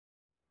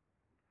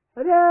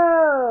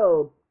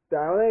Hello,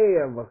 Dolly,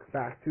 and welcome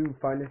back to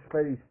Find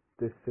Freddy's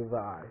to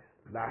Survive.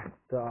 Last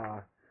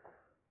time,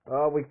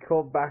 we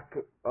called back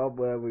up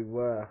where we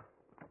were.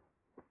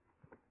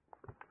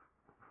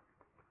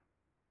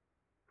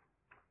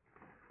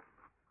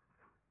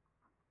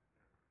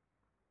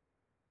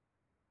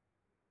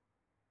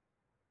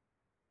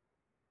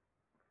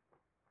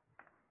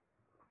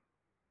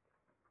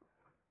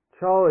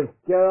 Charlie,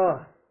 get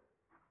up!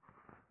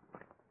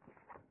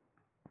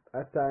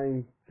 That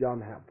time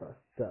John helped us,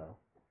 so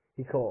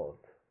he called.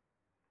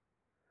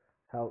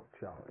 Help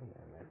Charlie,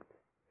 I meant.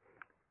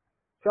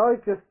 Charlie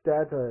just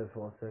stared at her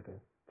for a second,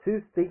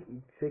 too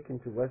shaken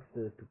to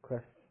register to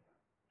question.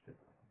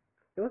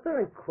 It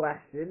wasn't a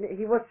question,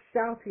 he was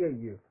shouting at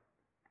you.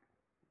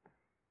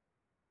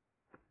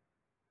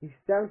 He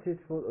stamped his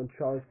foot on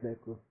Charlie's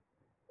neck with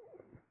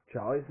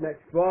Charlie's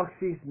next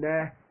Foxy's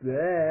neck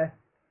there.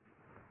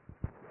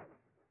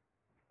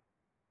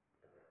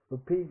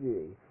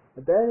 Repeatedly,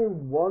 and then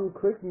in one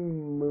quick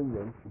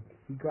movement,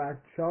 he grabbed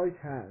Charlie's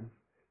hand,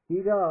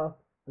 heat her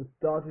up, and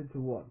started to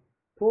run,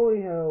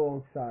 pulling her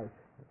alongside.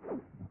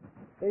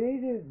 They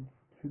needed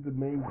to the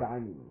main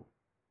dining room.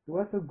 The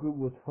rest of the group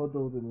was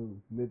huddled in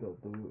the middle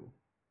of the room.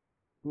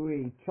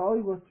 Marie,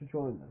 Charlie was to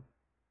join them.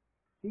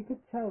 She could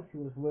tell she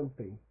was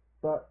limping,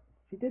 but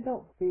she did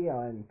not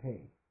feel any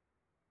pain,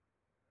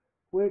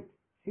 which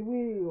she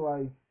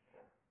realized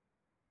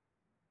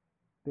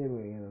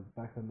dimly in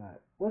the back of the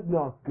night was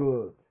not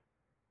good.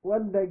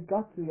 When they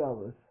got to the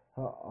others,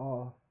 her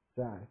eyes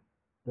sank.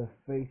 Their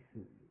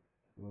faces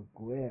were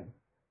grim.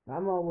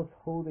 Mama was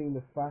holding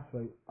the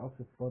flashlight out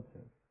in front of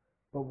him,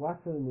 but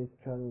Watson is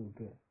trying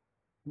to get.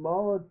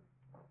 Mama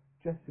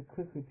gestured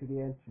quickly to the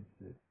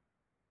entrances.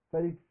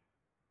 Freddy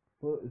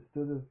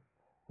stood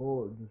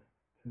forward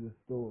to the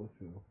storage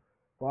room,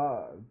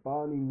 while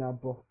Barney now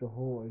blocked the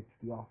hallway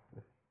to the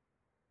office.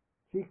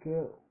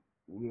 Chica,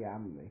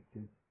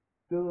 reanimated,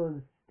 stood on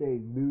the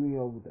stage, moving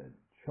over there.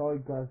 Charlie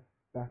glanced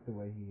back the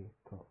way he had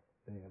come.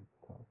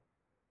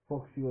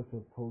 Foxy was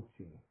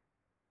approaching.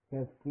 He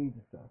had freed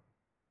himself.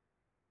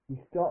 He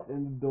stopped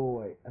in the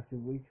doorway as he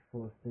reached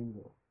for a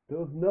signal. There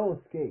was no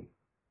escape.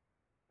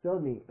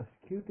 Suddenly, a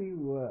security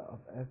aware of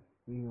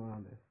everything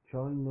around us.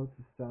 Charlie noticed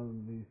the sound of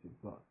music,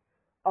 but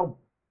oh,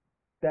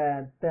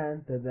 dan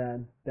dan dan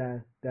dan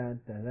dan dan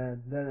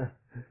dan dan.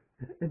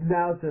 It's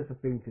now just a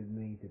thing to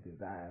me to do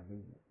that.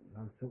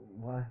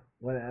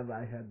 Whenever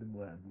I heard the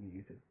word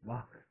music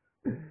box.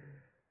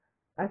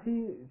 As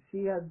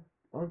she had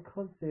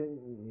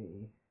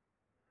unconsciously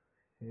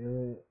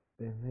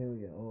been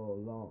hearing it all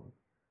along.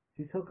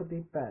 She took a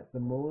deep breath. The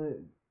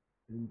moment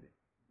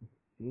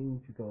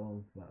seemed to go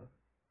on slow.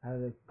 How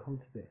did it come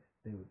to this?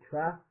 They were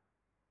trapped.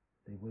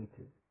 They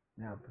waited.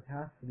 Now,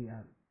 perhaps for the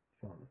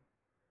animatronic,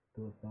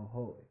 there was no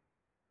hallway.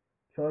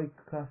 Charlie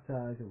cast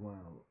her eyes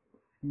around.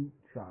 Shoot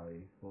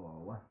Charlie for a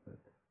weapon,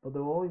 but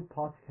there were only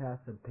party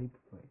cats and paper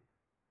plates.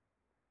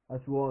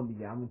 As one,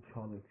 the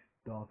animatronic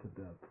started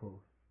their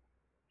approach.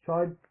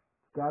 Charlie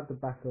grabbed the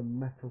back of a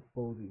metal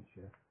folding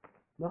chair,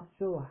 not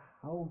sure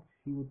how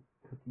she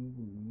could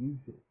even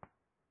use it.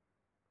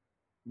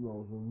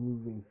 Rolls were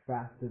moving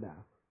faster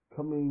now,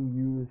 coming in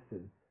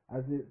unison,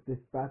 as if this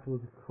battle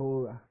was a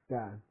choreographed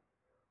dance.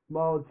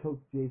 Marl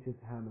choked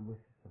Jason's hand and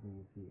whispered something in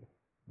his ear.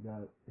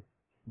 No,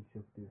 he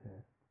shook his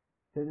head.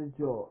 Said the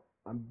jaw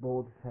and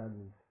balled his hands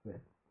in his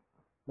fist.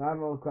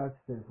 Marl grabbed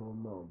his head for a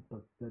moment,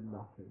 but said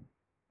nothing.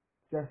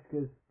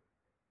 Jessica's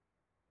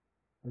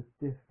was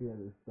stiff the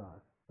other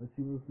side, and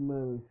she was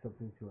murmuring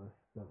something to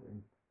herself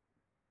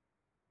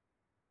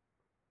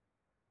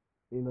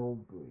in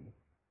Aubrey.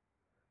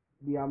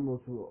 The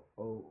animals were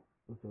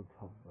also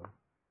tougher.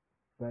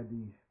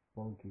 Freddy's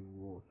funky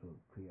roars were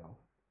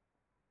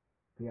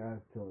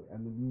preoccupied,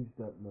 and the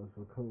music notes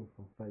were coming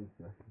from Freddy's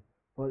session,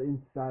 but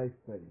inside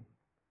Freddy.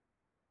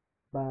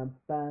 Bam,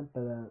 bam,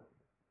 bam.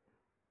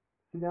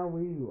 She now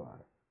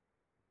realized.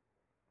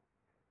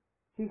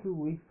 She could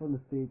reach from the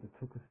stage and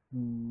took a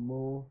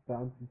small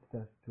bouncing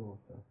step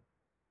towards her,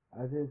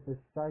 as if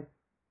excited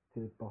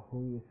but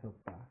holding herself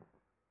back.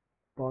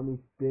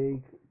 Bonnie's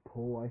big,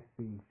 pole-eyed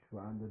feet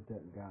surrounded the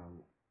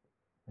gown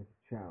as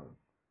a challenge.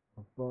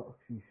 Her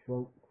Foxy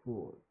shrunk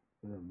forward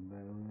with a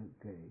malevolent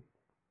gaze.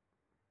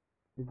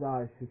 His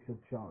eyes fixed on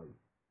Charlie,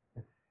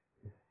 as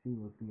if she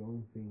was the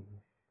only thing he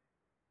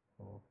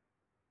saw.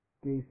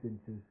 Gazed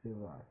into his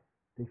silver eyes.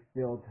 They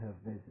filled her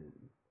vision,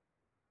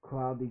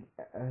 crowding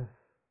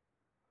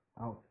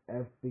out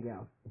everything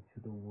else into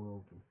the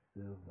world of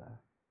silver.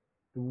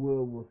 The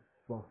world was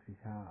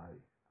Foxy's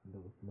eyes, and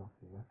there was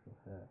nothing left of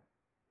her.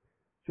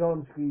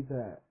 John squeezed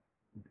her.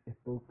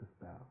 It broke the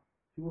spell.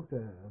 She looked at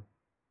her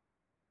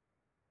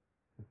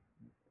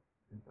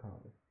and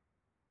called,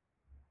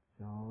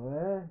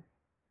 Charlie?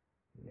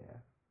 Yeah,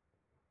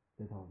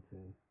 said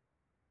Haunting.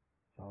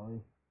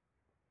 Charlie?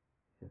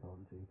 Said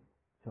Haunting.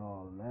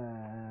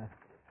 Charlie?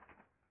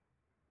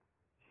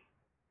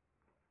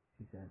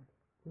 She said,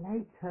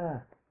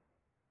 later.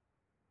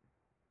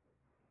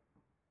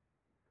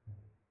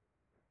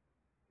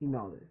 He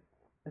nodded,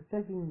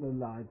 accepting the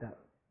lie that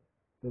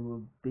There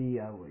will be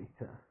a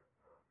waiter.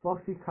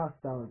 Foxy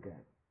cast down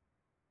again.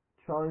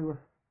 Charlie was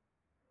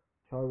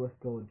Charlie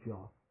restored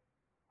jaw,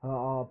 her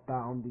arm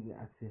bounding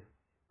as if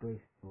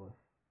braced for us.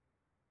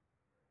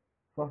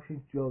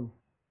 Foxy's jaw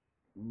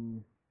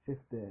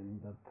shifted in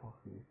the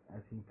pocket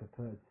as he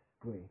prepared to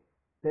spring.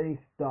 Then he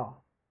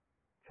stopped.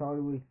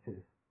 Charlie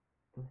waited.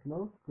 There was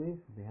no screams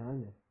from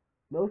behind him.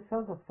 No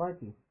sounds of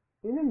fighting.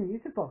 Even the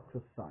music box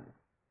was silent.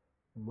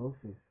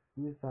 Moses,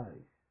 whose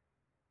eyes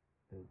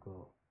still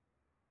go.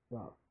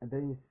 Well, and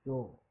then he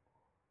saw.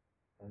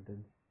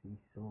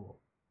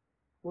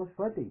 It was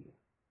Freddy.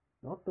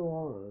 Not the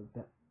one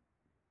that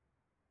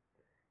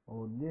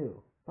or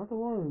knew. Not the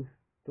one who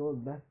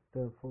stole left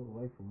the phone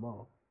away from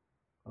Mom.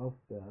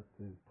 After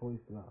the police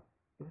left.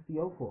 It was the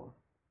old one.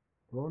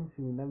 The one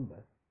who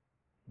remembered.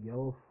 The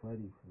old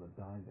Freddy from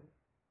the diner.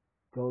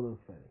 Golden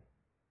Freddy.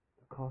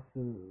 The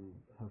costume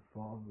her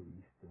father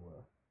used to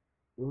wear.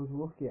 It was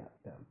looking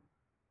at them,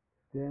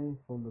 staring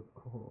from the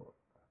court.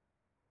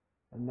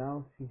 And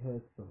now she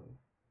heard something.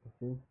 It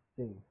was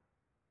instinct.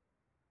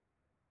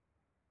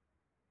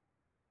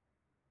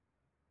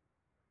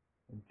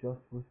 And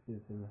just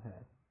whispers in her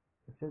head.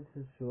 The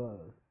gentle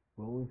swirls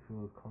rolling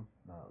through a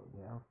constant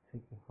without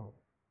taking hold.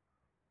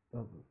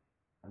 Double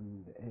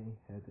and the A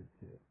headed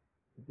to it.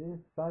 It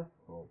didn't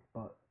stifle,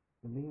 but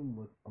the meaning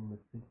was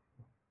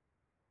unmistakable.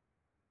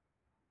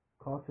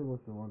 Carter was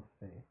the one to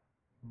say,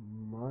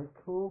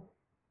 Michael?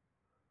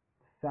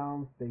 The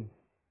sounds they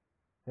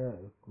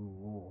heard grew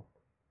warm.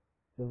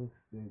 So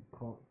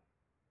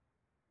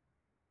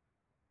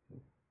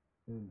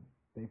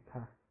they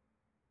passed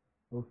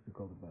close to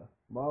Gulliver.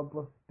 Ma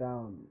brushed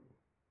down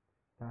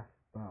past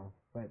Brown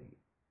Freddy.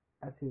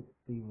 As if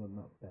they were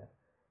not there.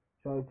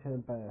 Charlie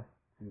turned back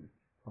to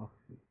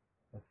Foxy,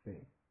 her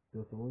face.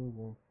 There was only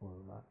one for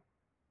a laugh.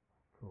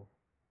 Cool.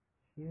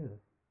 Cheers.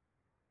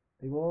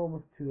 They were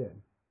almost to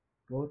him.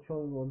 All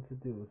Charlie wanted to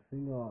do was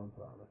swing her arms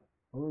around her,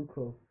 hold her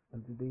close,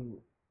 and to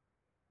be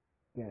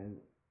again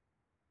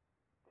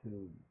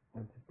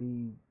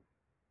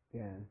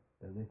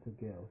the little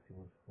girl she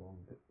was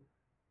formed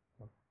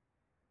of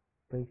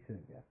facing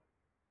again.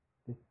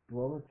 This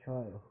brother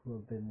child who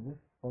had been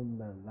missed from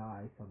their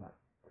lives on that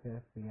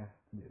carefree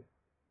afternoon.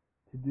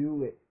 To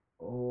do it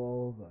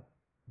all over,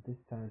 this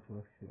time to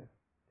rescue her.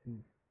 She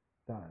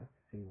started to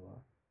see why.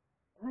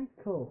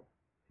 Michael!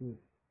 She was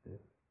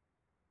still.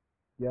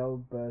 The yellow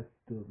bird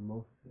stood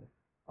motionless.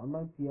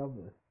 Unlike the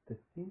others, there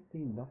seemed to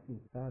be nothing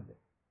inside it.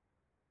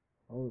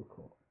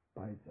 Oracle,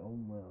 by its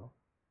own will.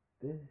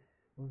 This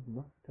was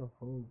not to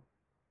hold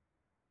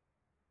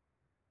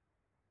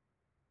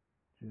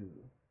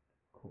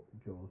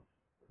Joe's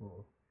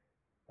closed.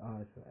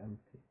 Eyes were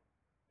empty.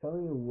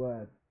 Telling a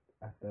word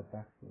at their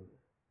backs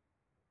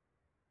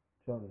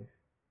was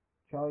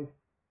Charlie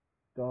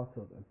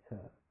startled and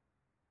turned.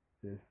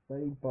 The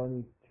very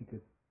bunny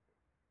chicken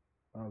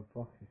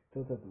foxes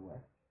stood at the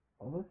west.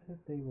 Almost as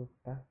they were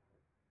back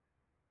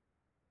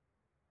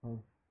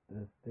on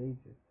the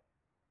stages.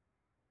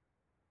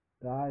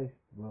 The eyes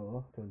were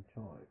locked on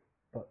Charlie,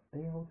 but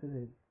they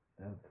altered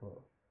their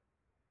approach.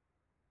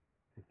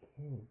 The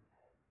kids,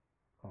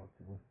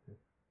 Carlton whispered.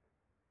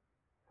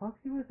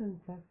 Foxy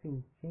wasn't just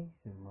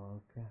chasing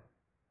Mark.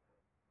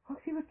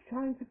 Foxy was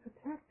trying to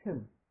protect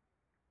him.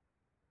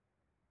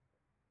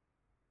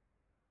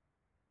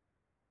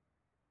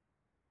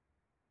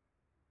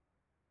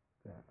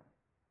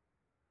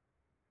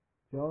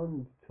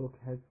 John took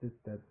headset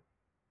that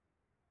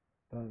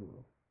dining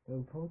room.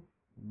 Then post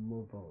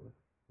mobile.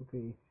 Look at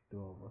each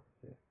door was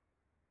there.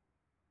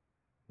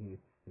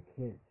 It's the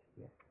kids,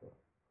 yes, sir.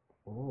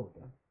 All of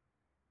them.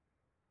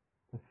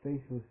 The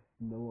face was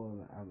no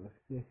one ever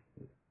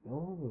existed. No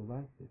one would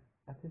like this.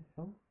 After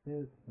some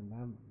spirits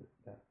remembered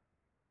that.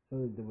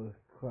 Suddenly there was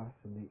a crash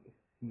on the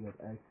sealed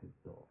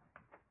exit door.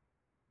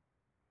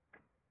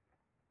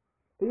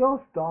 They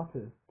all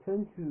started,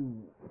 turned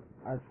to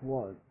as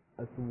one,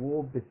 as the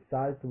wall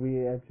beside the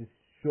rear edges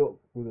shook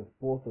with the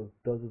force of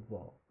dozens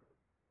of.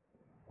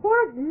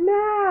 What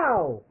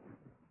now?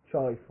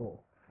 Charlie thought.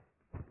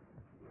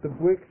 The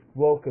bricks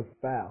broke and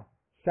fell,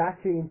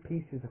 shattering in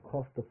pieces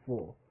across the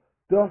floor.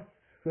 Dust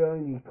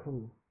swirling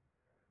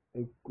a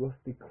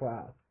gusty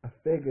cloud. A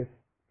figure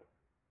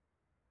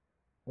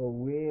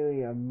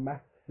wearing a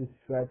massive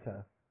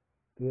sweater.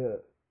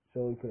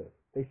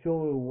 They saw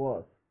who it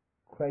was.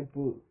 Craig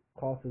Boot,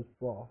 Carter's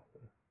boss.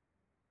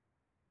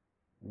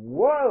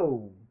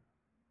 Whoa!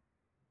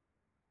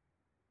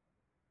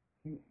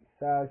 He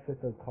sat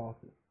on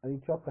Carter, and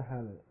he dropped the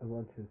hammer and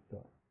went to his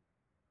door.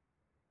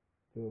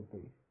 To a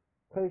breeze.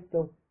 Craig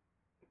still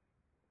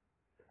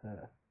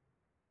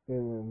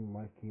feeling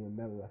like he would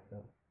never let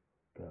her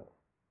go.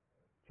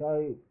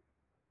 Charlie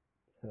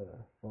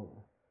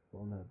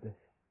from a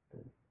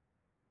distance,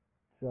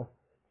 just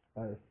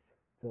by a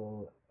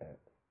still edge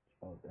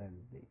of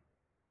envy.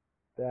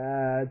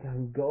 Dad,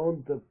 I'm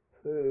going to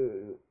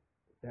poo.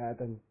 Dad,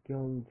 I'm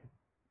going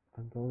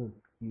to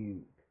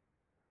puke.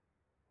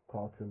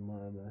 Carter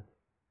murmured.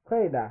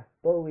 Clay that,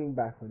 but leaned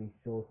back when he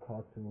saw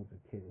Carter was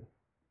a kid.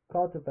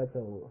 Carter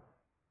better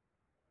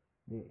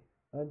me.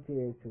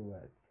 Until to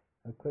red.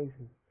 A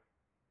crazy.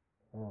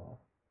 Oh,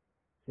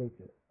 shake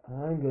it.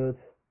 I'm good.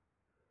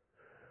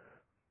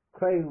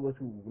 Craig was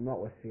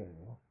not with you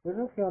anymore.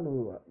 We're looking on the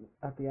roof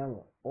at the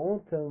animal.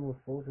 All turn was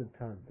frozen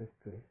time this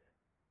place.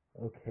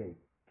 Okay,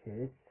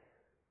 kids,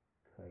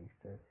 Craig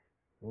said.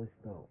 Voice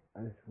low,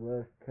 and his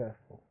words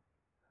careful.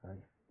 I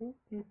think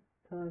it's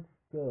time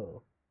to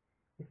go.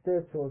 He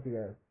stared towards the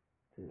air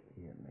to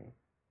hear me.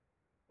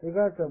 They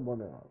got up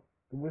one and all.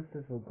 The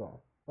whistles were gone.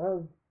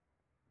 Well,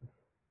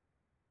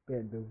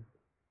 then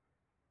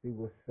they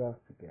were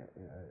shocked again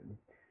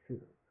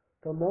too.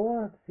 Though no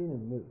one had seen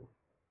him move.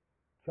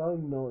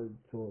 Charlie nodded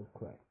towards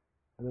Craig,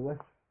 and the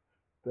rest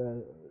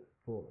sped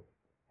forward,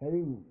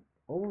 heading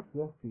almost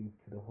roughly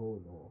to the hole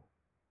in the wall.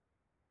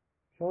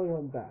 Charlie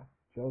hung back,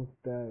 John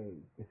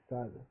stayed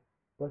beside her,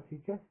 but she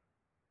just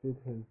did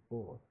him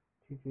forward,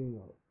 teaching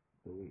up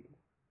the lead.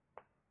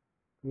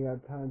 We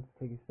had time to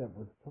take a step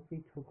when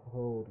something took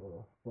hold of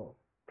her foot.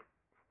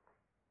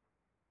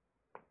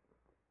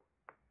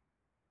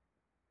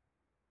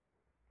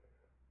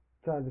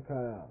 Tried to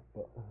cry out,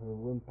 but her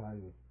windpipe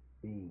was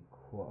being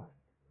crushed.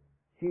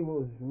 She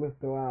was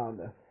whipped around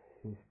as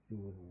if she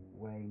was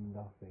weighing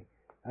nothing,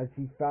 and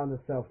she found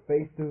herself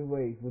face to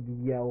face with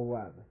the yellow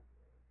rabbit.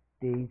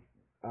 These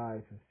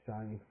eyes were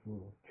shining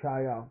through,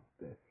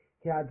 triumphant.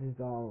 He had his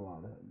arm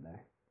around her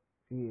neck.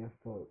 She had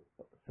felt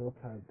so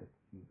tight that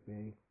she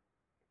barely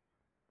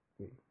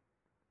breathed.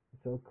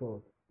 So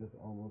close, just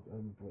almost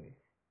embraced.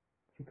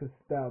 She could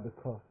smell the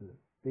custard,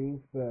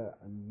 stained fur,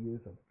 and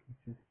years of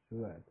peaches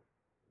shred,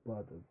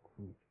 blood and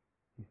fruit.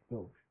 She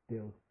spoke,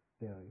 still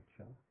staring at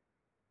Charles.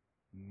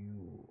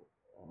 You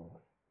are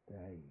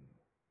staying.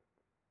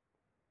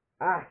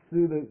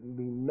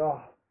 Absolutely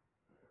not.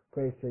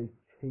 Grace said,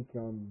 take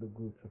on the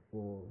group of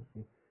fools.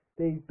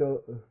 They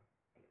don't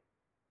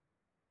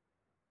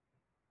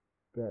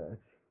get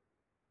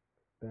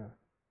that.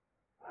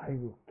 I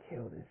will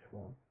kill this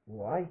one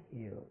right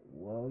here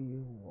while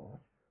you watch,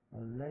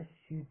 unless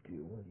you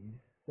do what you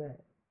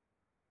said.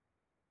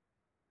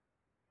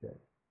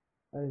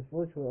 And his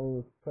voice was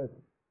always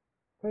present.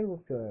 Craig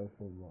looked at her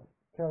for a moment.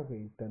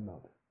 Calgary then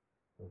nodded.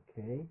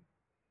 Okay,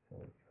 so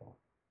it's gone.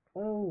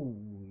 Oh,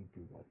 we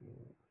do what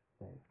you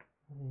say.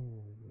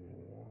 Oh,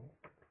 yeah.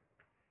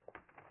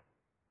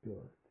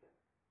 Good.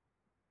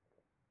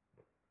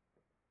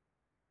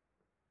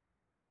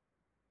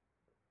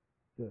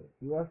 Good.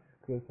 He watched his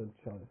Chris on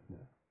Charlie's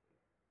now.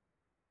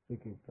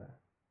 Thinking back.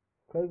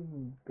 Craig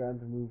began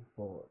to move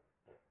forward,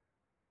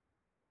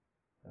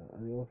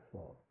 and they all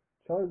saw.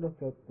 Charlie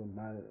looked up the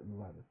man in the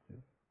rabbit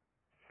suit.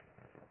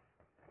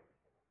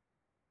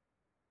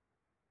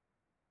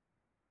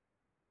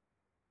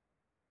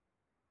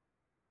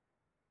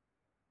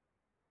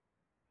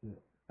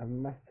 I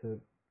met her,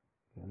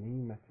 and he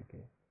met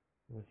again.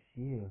 It was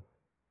you.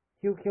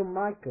 You killed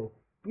Michael.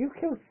 You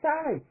killed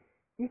Sally.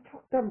 You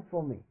took them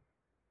from me.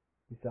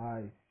 His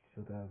eyes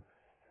should have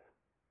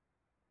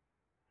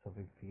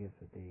something fierce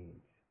at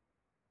age.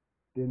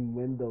 Dim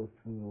windows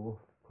through the roof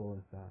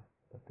corners out,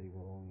 but they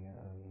were only at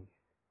our age.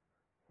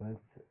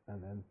 Wet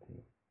and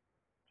empty.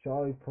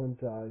 Charlie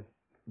plunged eyes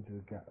into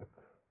the gap.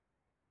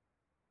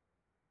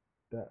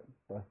 But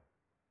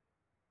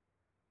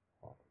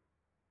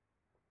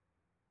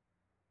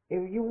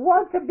if you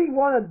want to be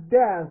one of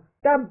them,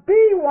 then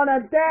be one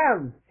of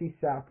them, she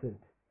shouted,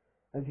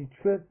 and she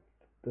tripped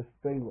the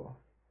spring off.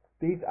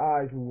 These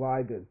eyes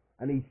widened,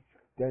 and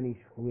then he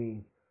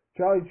screamed.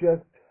 Charlie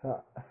jerked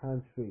her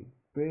hands free,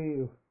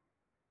 breathed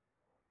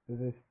as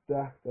they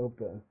stacked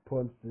open and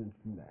punched into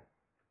the neck.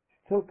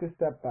 She took a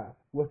step back,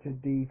 watching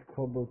these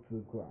crumble to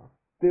the ground,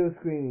 still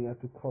screaming as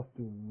the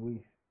costume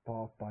reached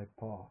part by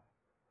part.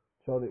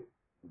 Charlie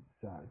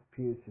sighed,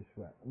 pierced his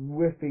sweat,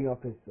 ripping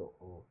up his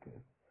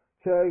organs,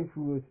 tearing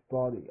through his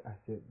body as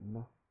if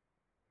not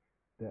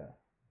there.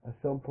 At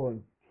some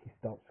point, he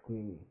stopped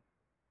screaming,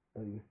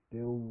 but he was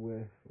still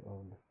with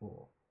on the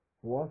floor.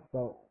 For what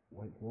felt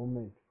like 1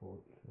 minute before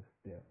he was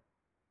still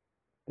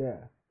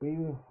there,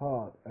 breathing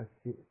hard as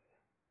if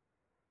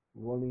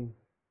running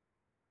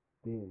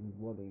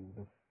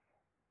the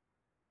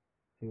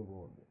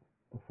silver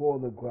before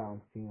the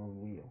ground seemed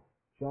unreal.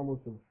 John was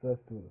the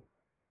first to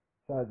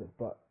decide it,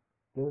 but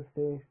still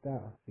staring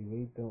down, she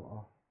laid them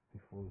off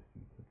before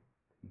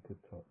he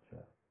could touch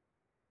her.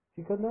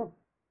 She could not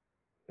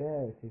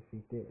bear it if he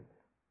did.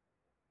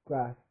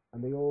 Grass,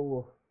 and they all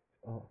walked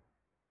up,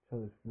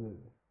 so it's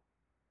smooth.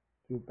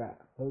 Drew back,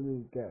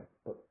 holding again,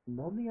 but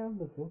none of the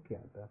animals looking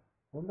at them.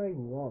 One by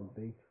one,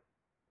 they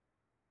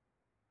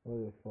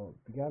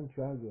began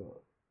dragging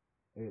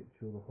it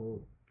through the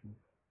hole,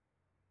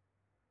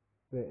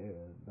 spit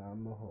it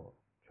down the hole.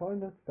 Trying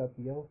not that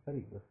the yellow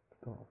Betty was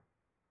gone.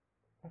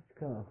 Let's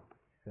go,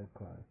 she said,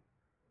 crying.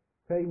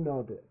 Craig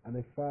nodded, and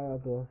they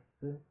fired us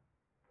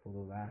for the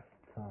last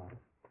time.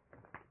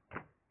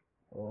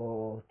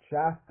 Oh,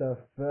 chapter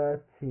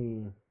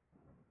 13.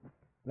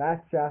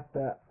 Last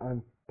chapter,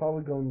 I'm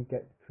probably going to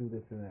get through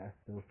this in an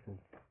episode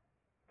since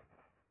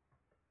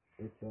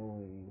it's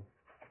only,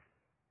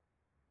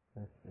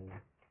 let's see,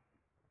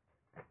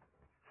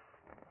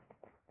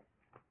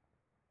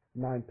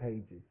 9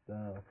 pages.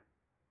 So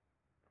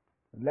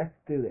let's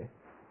do this.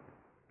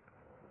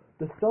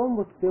 The sun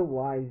was still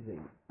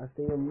rising as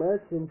they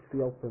emerged into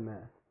the open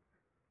air.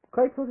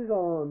 Clay put his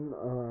arm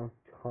on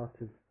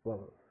Carter's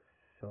brother's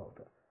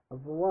shoulder,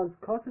 and for once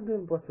Carter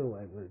didn't brush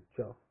away with a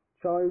joke.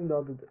 Charlie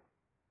nodded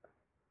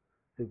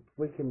to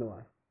break him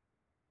away.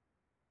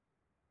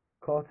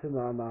 Carter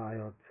and I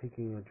are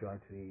taking a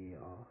drive to the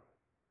ER.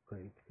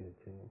 Clay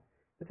continued.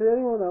 Is there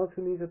anyone else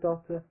who needs a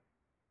doctor?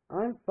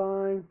 I'm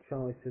fine,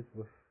 Charlie says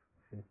with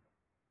him.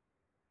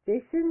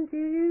 Jason, do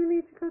you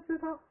need to go to the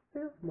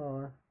hospital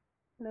tomorrow?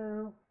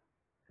 No.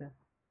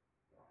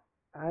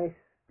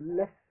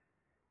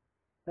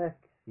 Let's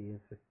see,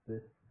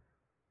 insisted.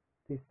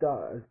 He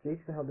started as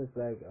Jason held his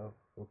leg up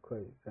for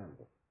Clay's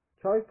example.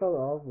 Charlie fell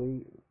off.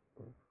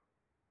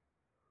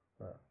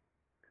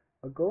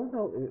 A gold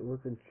note was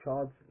in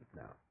charge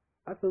now.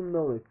 After a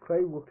moment,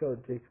 Clay looked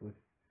at Jason with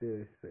a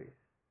serious face.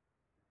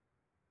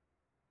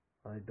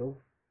 I don't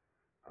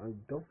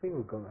think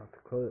we're gonna have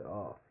to cut it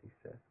off, he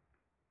said.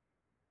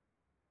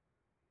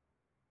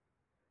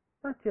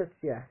 Not just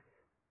yet,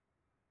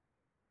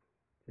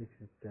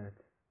 Jason said.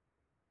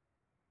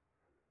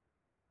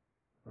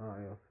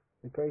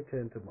 The Clay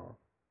turned to Mom.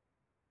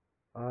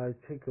 I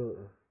take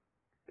a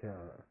care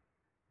of her.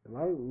 It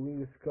might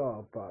leave a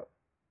scar, but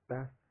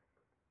that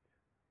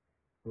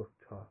looked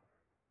tough.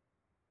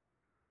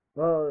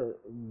 Well,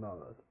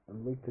 nodded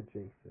and looked at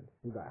Jason,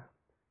 who laughed.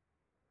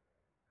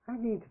 I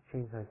need to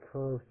change my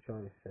clothes,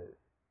 Johnny said.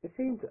 It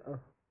seemed a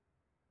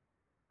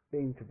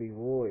thing to be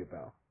worried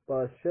about, but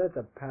a shirt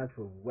and pants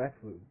were wet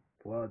with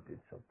blood in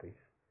some places,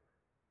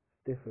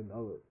 stiff in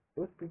others. It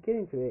was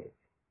beginning to itch.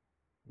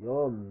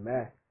 You're a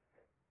mess,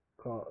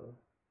 Carter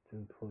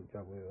didn't point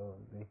out with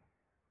me.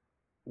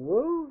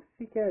 Will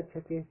she get a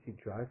check if she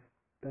drives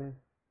then?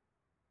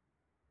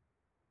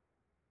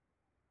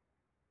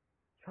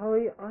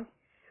 Charlie, are you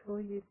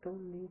sure you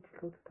don't need to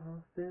go to the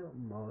hospital?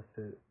 Ma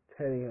said,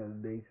 telling her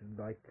knees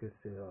like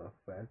consider her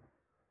friend.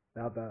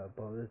 Now that her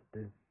brother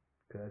did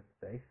her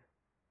safe.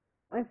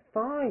 I'm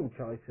fine,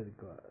 Charlie said.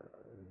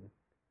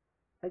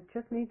 I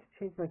just need to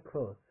change my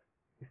clothes.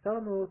 We start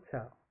in the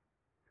hotel.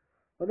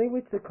 When they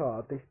reached the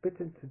car, they spit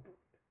into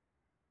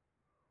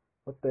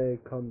what they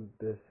called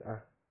this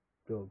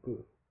actual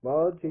group.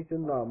 Well,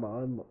 Jason,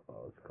 Norma, and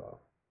Ma's car.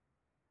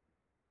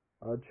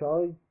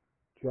 Charlie,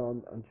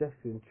 John, and Jesse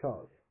in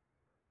charge.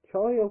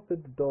 Charlie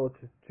opened the door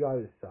to the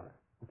driver's side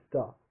and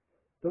stopped,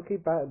 looking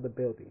back at the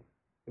building.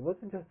 It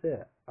wasn't just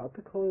there. Out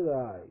the corner of the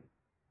eye,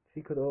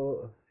 she could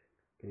all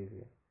it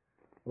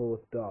was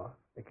dark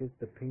against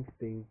the pink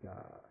stained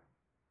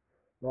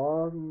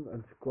long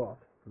and squat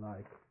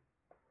like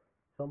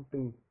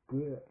something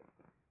good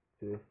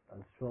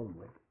and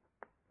strongly.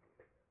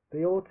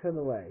 They all turned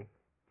away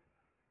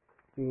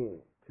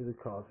to the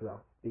cars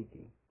without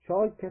speaking.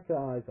 Charlie kept her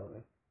eyes on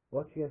her,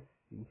 watching as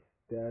she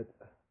stared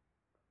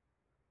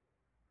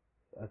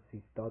as he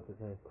started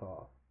her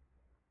car.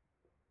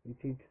 He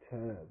seemed to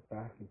turn her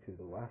back into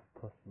the last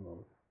customer.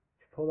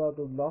 She pulled out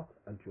the lock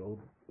and drove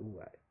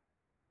away.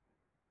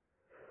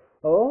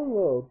 Along the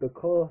road, the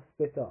car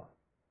split off.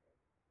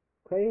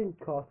 Clay and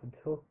Carson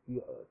took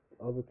the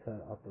other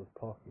turn out of the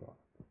parking lot,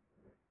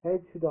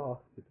 headed to the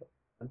hospital,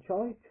 and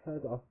Charlie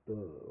turned off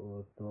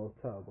the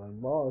hotel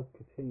when Mars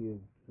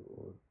continued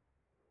to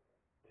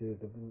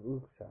the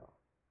roof house.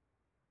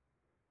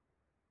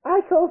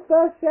 I call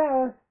first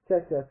shower,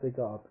 checked as they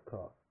got out the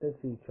car, then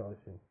see Charlie.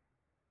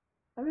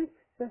 I'm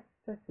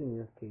assessing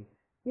your case.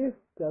 You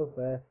go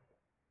first.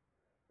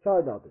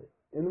 Charlie nodded.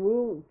 In the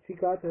room, she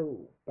got her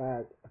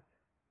bag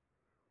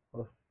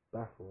of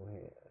bathroom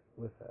here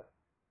with her,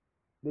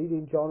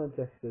 leading John and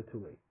Jessica to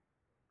wait.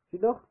 She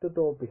locked the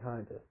door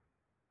behind her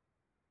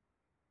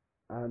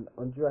and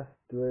undressed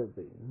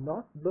deliberately,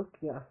 not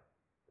looking at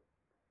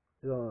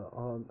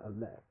on and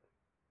left.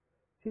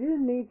 She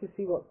didn't need to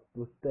see what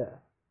was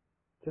there,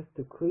 just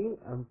to clean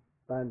and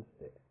bandage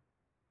it.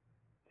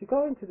 She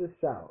got into the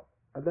shower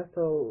and let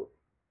out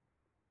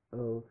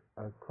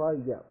a cry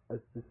yell as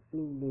the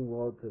steaming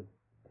water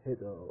hit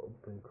her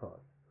open clothes.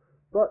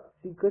 But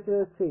she gritted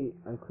her teeth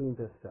and cleaned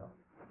herself,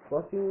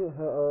 washing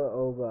her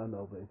over and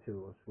over until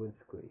it was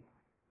windscreen.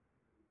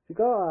 She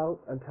got out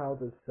and toweled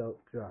herself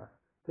dry.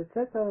 They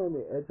sat down on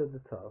the edge of the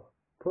tub,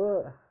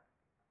 put her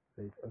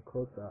face and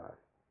closed her eyes.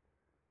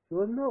 She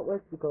was not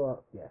ready to go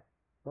out yet,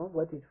 not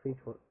ready to face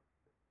what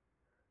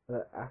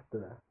after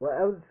that,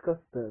 whatever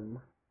disgusted them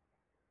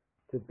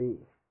to be.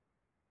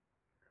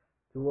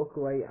 To walk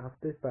away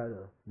after this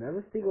battle,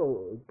 never think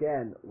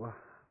again what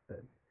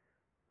happened.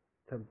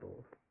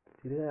 Temples.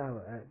 She didn't have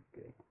an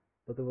angry,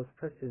 but there was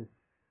presence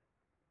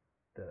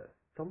there.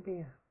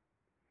 Something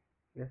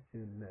gets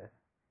you in there.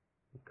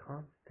 You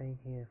can't stay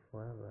here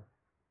forever.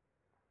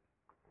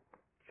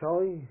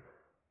 Charlie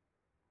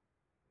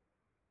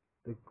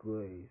the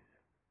Grays,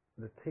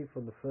 the tape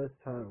from the first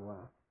time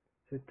around.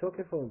 She took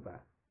her phone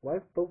back,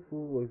 wiped both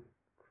rulers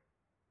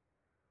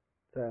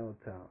down,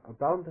 and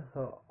bound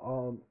her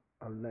arm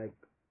and leg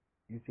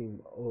using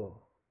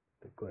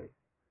the Gray.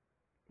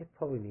 It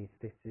probably needs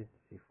stitches,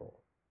 she thought.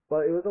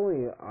 but it was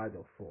only an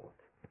idle thought.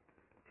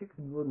 She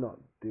would not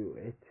do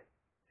it.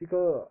 She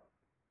got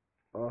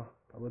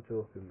I went to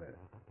open there.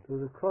 There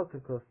was a cut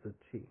across the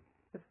cheek.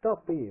 It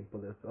stopped being, but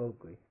it was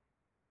ugly.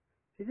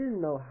 She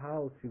didn't know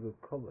how she would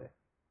cover it,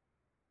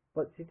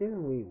 but she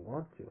didn't really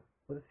want to.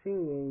 For the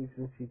same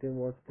reason she didn't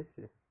want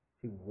stitches.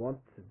 She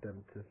wanted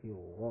them to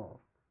heal wrong.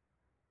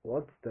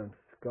 Wanted them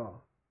to scar.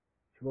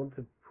 She wanted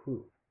to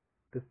prove,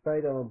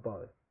 despite her own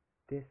body,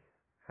 this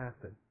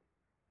happened.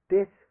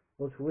 This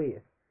was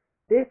weird.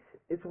 This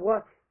is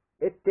what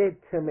it did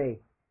to me.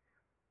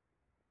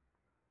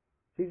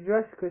 She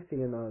dressed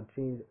Christy in her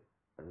jeans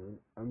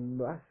and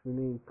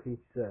masculine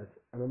creatures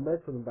and a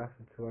met from the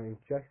bathroom to wearing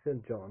Jackson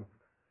and John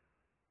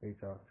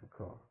reached out to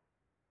car.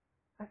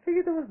 I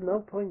figured there was no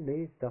point in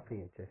me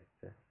stopping at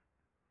Jessica.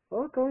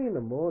 We're going in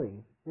the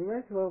morning. We might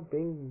as well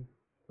bring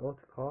out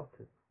to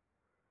Carter.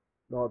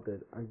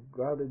 Nodded and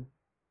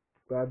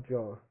grabbed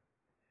John's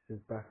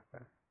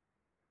backpack.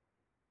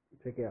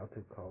 Take it out to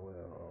the car with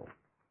her own.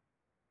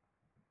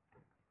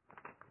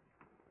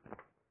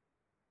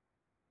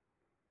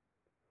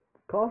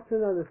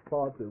 Carson and his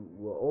father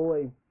were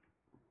always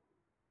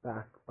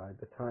back by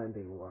the time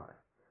they arrived.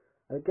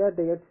 And again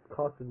they entered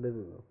Carson's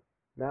living room.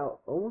 Now,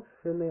 almost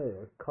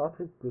familiar,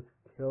 Carson was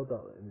killed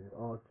out in his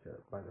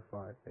orchard by the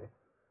fireplace.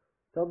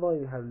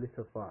 Somebody had lit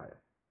a fire.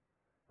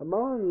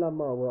 Amar and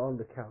Lamar were on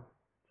the couch.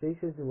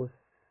 Jason was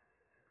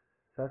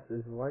sat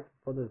right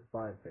in front of the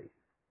fireplace,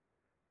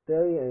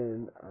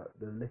 staring at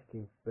the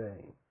licking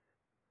flames.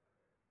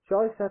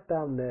 Charlie sat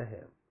down near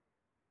him,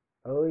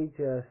 arranged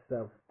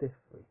herself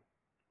stiffly.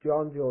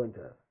 John joined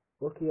her,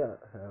 looking at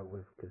her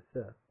with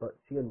concern, but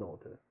she ignored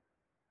her,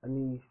 and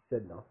he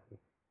said nothing.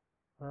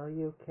 Are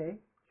you okay?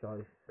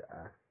 Charlie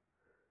asked.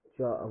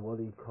 John and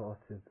Wally caught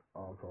his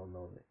arm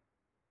on it.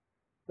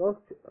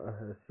 Looked at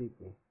her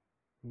sleepily.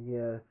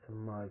 Yeah, it's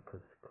my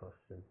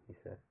concussion, he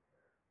said.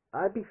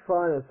 I'd be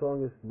fine as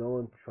long as no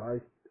one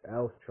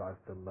else tries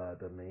to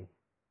murder me.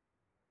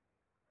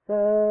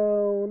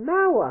 So,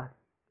 now what?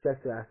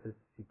 Jessica asked as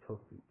she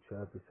took the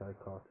chair beside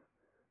Carter.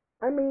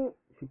 I mean,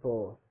 she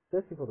paused,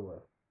 searching for the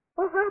word.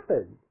 What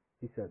happened?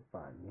 She said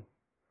finally.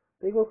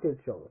 They looked at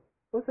each other.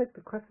 It was like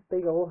the question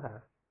they all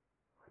have.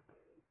 What did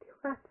he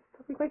do after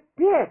something like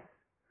this?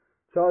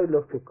 Charlie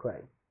looked at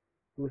Craig,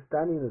 who was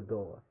standing in the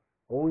door,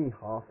 only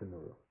half in the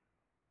room.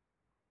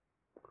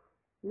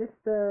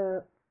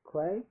 Mr.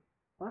 Craig,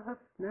 what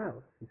happens now?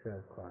 She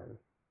said quietly.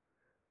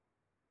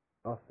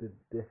 After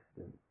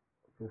distance,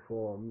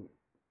 before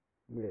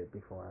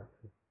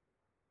answering.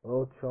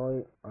 Oh,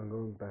 Charlie, I'm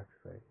going back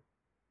to say.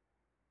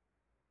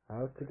 I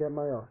have to get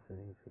my arson,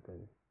 he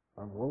said.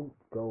 I won't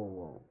go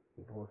alone.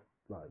 He was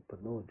like,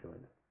 but no one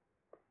joined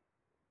us.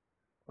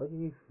 What do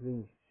you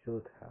think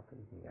should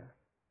happen? He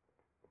asked.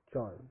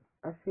 Charlie,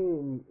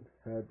 asking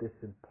her this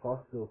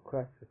impossible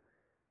question,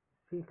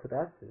 she could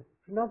answer.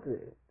 She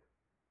nodded it.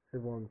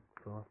 Said one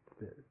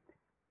possibility.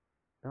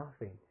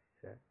 Nothing, she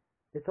said.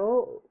 It's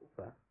all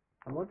over.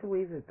 I want to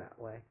leave it that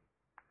way.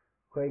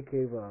 Craig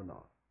gave her a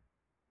nod.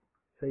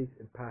 Face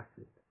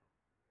impassive.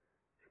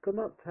 She could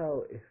not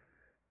tell if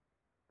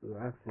the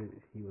answer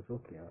he was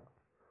looking at,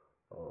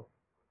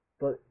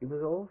 but it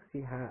was all she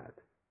had.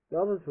 The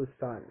others were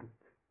silent,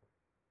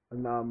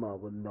 and Alma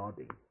were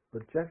nodding,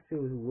 but Dexter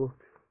was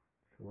looked.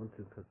 She wanted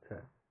to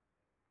protest.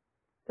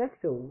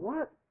 Dexter,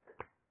 what?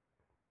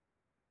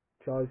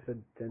 Charlie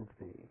said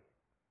gently,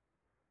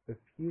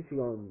 refusing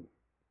on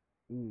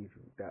Eve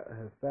that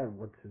her friend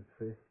wanted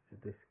first to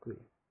disagree.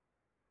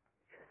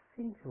 It just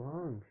seems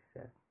wrong, she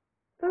said.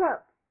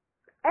 About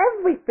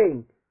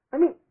everything! I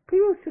mean,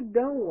 people should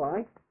know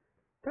why.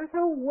 That's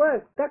how it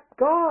works. That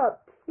God,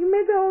 He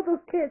made all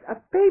those kids, and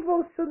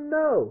people should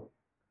know.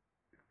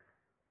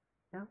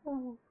 Now I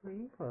won't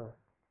believe her,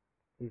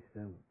 he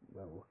said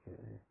while looking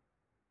at him.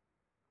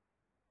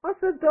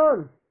 What's it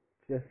done?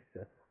 Jessica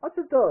said. What's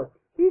it done?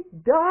 He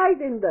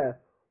died in there.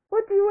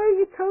 Will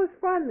you tell his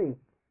family?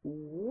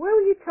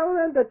 Will you tell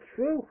them the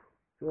truth?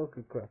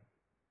 Joker cried.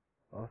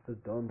 Arthur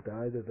Dunn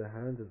died at the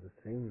hands of the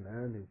same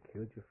man who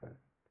killed your friend.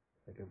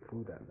 I can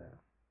prove that now.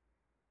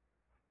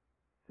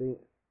 See,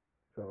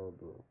 so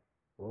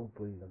won't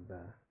bring them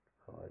back.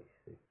 I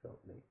say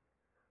something.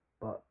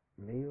 But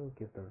maybe we'll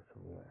give them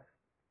some rest.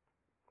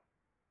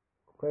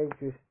 Craig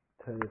just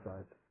turned his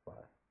eyes to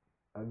fire.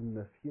 And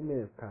a few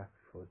minutes passed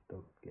before his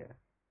dog began.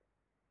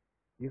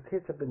 You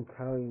kids have been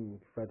carrying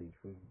Freddy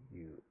with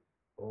you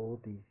all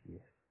these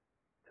years.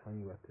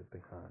 Tony left it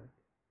behind.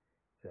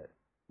 Said,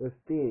 with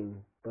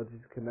Dean, but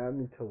his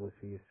commanding told us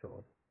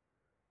reassured.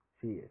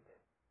 See it.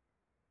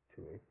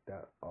 To it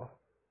that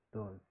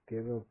Austin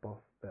gave a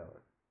boss bell.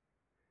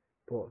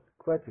 Paused,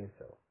 correcting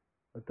himself,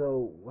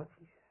 although what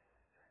he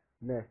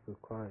next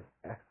required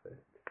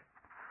effort.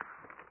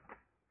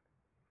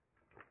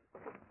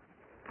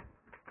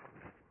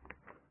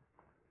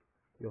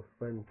 Your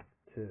friend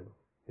too,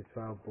 his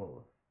foul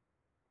boss.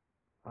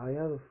 I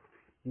have a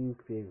few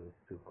favors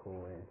to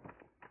call in.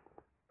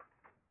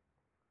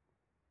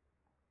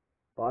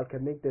 But I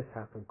can make this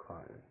happen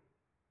quietly.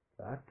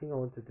 The last thing I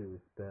want to do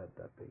is stir up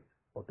that base,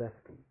 or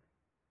destiny.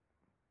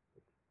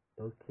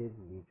 Those kids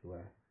need to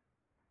rest.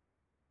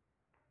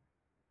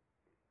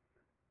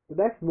 The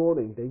next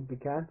morning, they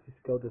began to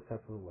go the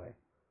separate way.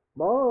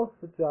 Mom was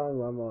and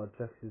Grandma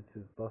objected to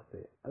the bus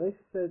date, and they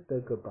said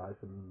their goodbyes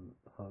and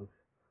hugs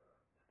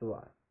to the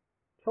right.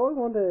 Charlie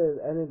wondered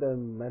if any of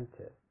them meant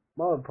it.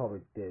 Mom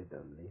probably did,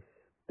 at least.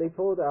 They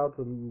pulled out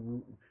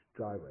the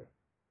driveway.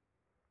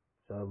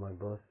 So my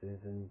bus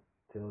isn't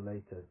till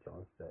later,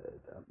 John said.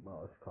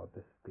 Mars car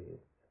disappeared.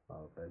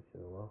 I'll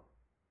eventually will.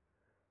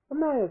 I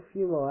might have a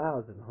few more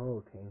hours in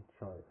hurricane,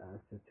 Charlie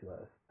answered to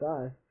her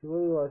sigh. She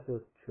realized it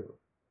was true.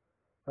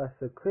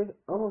 That's a quick,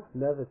 almost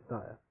never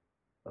style.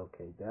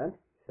 Okay, Dan,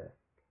 he said.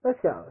 Let's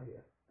get out of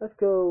here. Let's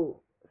go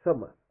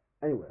somewhere.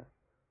 Anywhere.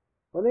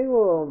 When they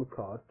were on the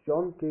car,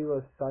 John gave her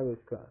a sideways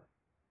glance.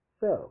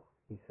 So,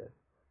 he said,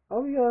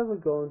 are we ever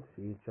going to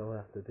see each other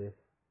after this?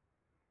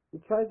 He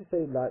tried to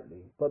say it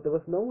lightly, but there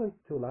was no way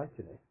to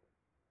lighten it.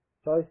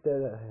 Charlie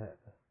stared at her.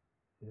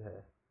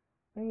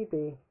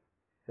 Maybe,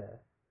 she said.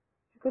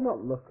 She could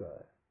not look at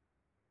her.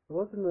 It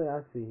wasn't the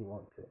answer he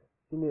wanted.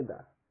 She knew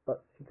that,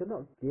 but she could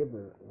not give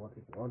him what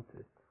he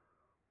wanted.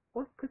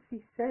 What could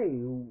she say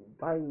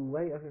by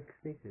way of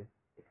explanation?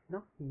 It's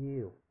not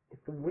you.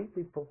 It's the way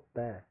we both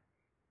bear.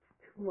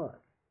 It's too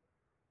much.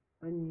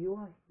 When you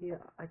are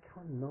here, I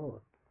can't know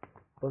it.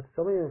 But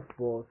something in her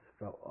voice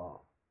felt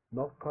off,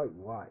 not quite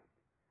right.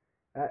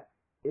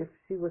 If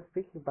she was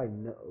speaking by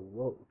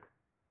rote,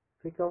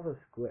 speak of a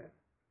script.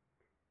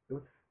 It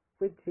was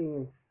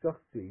switching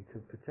instructions to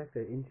protect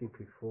her injury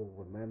before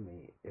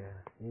remembering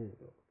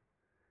it.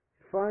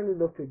 She finally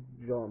looked at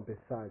John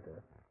beside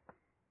her.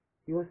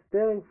 He was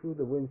staring through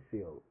the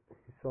windshield.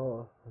 She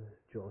saw her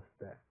jaw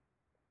step.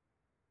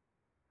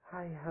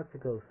 I have to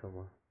go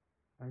somewhere.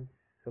 I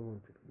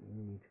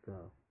need to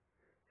go.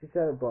 She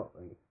said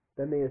abruptly.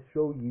 Then they had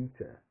slow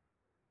U-turn.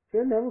 She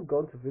had never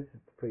gone to visit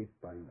the place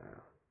by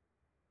now.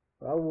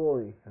 Without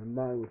warning, her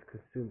mind was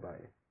consumed by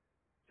it.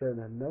 Sharon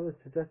had never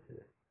suggested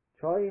it.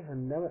 Charlie had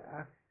never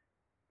asked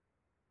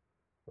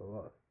for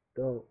what,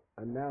 though,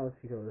 and now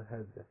she was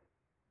hesitant.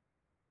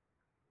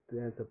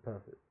 The answer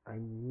perfect. I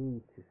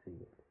need to see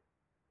it.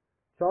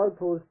 Charlie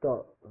pulled a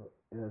stop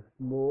in a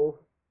small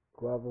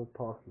gravel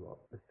parking lot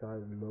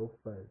beside a low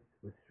fence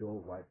with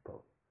short white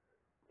posts.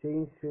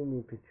 Jean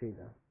swinging between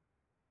them.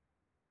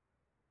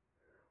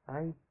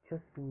 I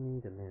just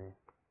need a minute,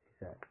 she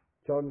said.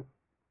 John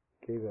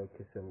gave her a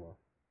kiss and more.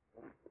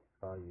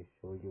 Are you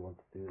sure you want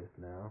to do this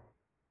now?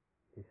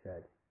 He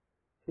said.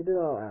 She did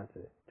not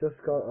answer. Just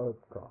got out of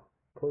the car,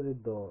 closed the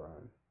door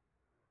on.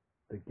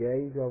 The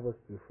gaze of us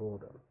before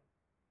them.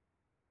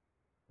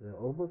 They're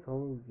almost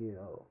home, you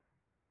know.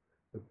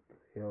 The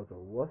hills of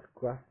lush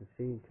grass and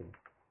seating.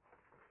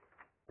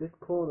 This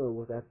corner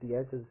was at the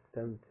edge of the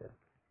cemetery.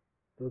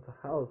 There was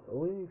a house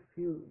only a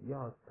few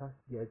yards past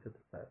the edge of the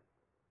fence.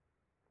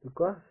 The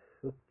grass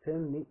was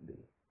trimmed neatly,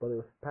 but it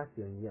was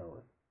patchy and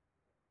yellow.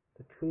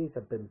 The trees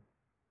had been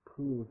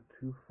pruned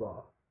too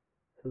far,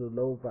 so the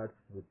low branches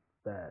were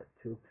bare,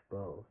 too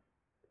exposed.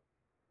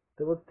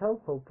 There was a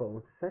telephone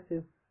pole set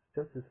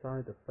just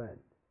beside the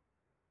fence,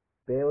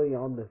 barely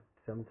on the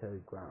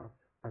cemetery grounds,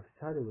 and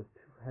beside it was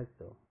two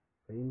headstones,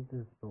 framed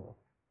in stone.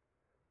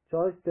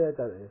 Charlie stared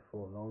at it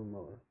for a long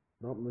moment,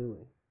 not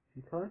moving.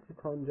 She tried to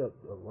conjure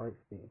up the right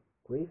scene,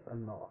 grief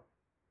and loss,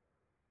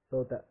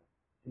 so that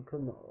she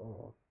could not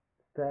all.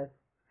 Instead,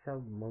 she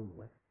felt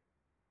motionless.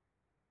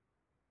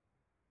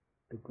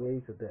 The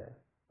graves were there,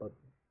 but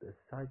the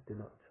sight did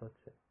not touch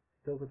it.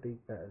 She took a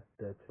deep breath as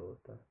death chose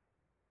her.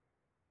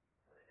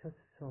 It was just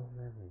a sore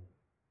memory.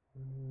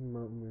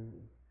 Moment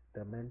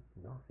that meant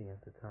nothing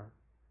at the time.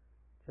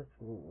 Just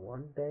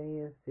one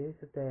day as is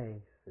a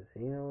day, to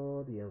see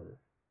all the others.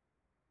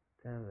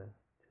 Never,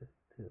 just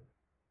two.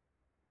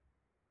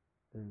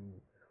 Then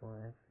before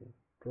everything,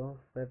 girls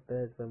red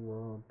birds went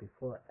warm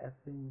before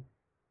everything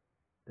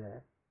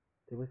there.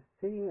 They were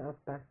sitting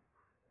out back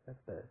at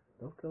first,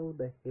 look over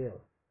the hill.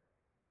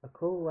 A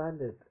crow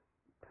landed,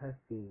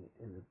 passing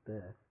in the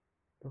dirt,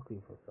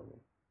 looking for something.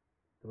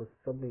 There was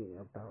something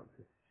about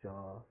his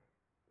jaw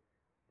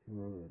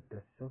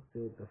that shook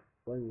the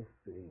funniest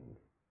thing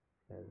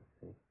she had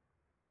seen.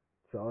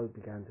 Charlie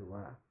began to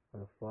laugh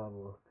when her father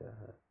looked at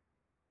her.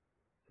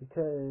 She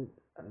turned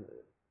and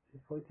she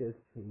pointed as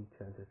he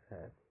turned his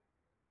head,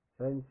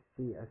 trying to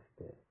see as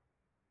she did.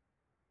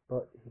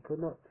 But he could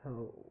not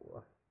tell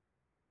what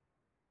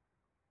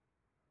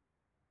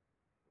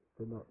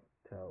she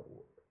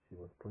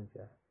was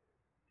pointing at.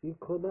 She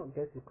could not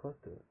get close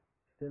to it.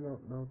 She did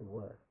not know the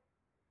word.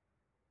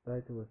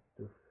 Neither was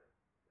the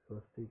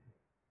speaking.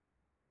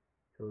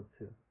 So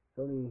too.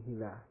 Suddenly he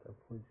laughed and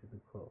pointed to the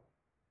crow.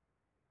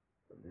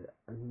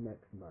 And he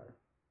next smiled,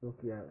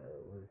 looking at her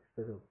with a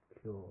special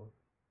cure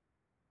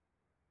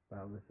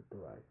roundness at the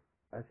right,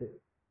 as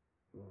it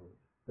was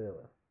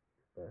filler,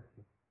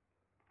 expressing.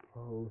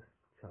 Oh,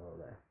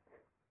 Charlotte,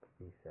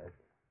 he said.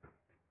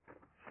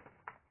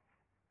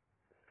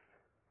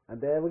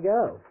 And there we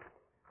go.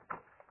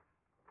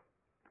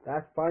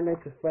 That's Five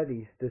Nights at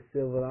Freddy's, The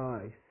Silver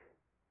Eyes.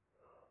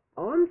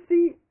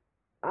 Honestly,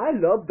 I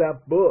love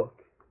that book.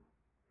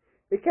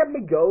 it kept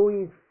me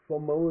going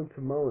from moment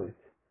to moment.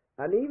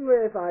 And even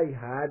if I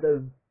had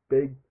a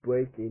big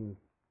break in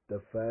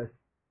the first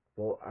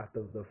four,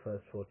 after the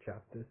first four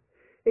chapters,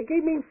 it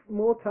gave me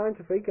more time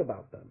to think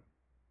about them.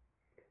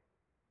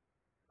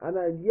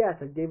 And yes,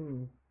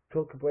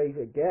 took a break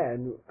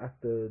again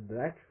after the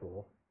next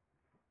four,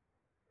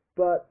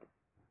 but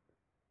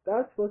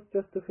that was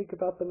just to think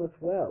about them as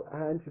well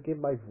and to give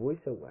my voice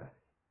a rest.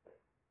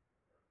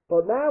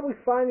 But now we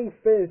finally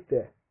finished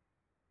it.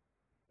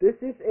 This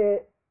is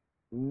it.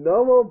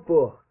 No more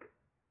book.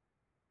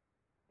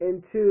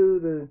 Into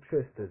the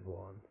Twisted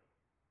one.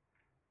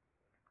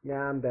 Yeah,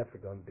 I'm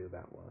definitely gonna do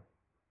that one.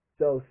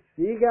 So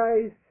see you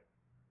guys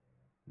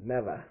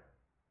never.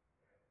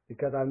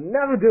 Because I'm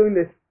never doing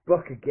this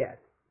book again.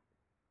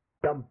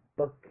 Dumb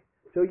book.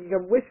 So you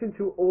can listen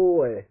to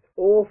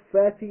all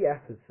 30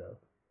 episodes.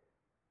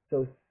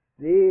 So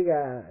see you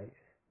guys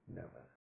never.